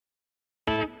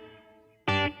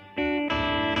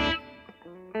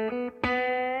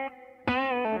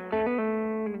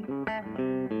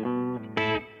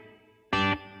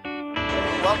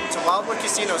welcome to Wildwood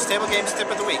Casino's Table Games Tip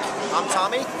of the Week. I'm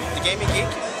Tommy, the Gaming Geek,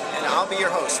 and I'll be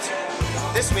your host.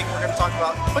 This week we're going to talk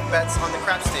about put bets on the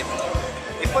craps table.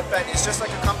 A put bet is just like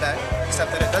a come bet,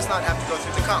 except that it does not have to go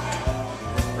through the come.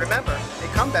 Remember, a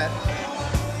come bet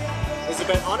is a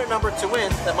bet on a number to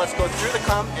win that must go through the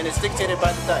come and is dictated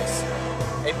by the dice.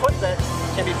 A put bet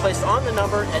can be placed on the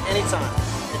number at any time.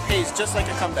 It pays just like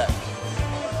a come bet.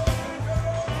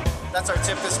 That's our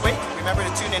tip this week. Remember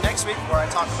to tune in next week where I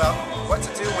talk about what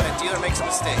to do when a dealer makes a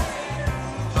mistake.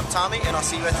 I'm Tommy, and I'll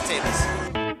see you at the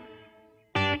tables.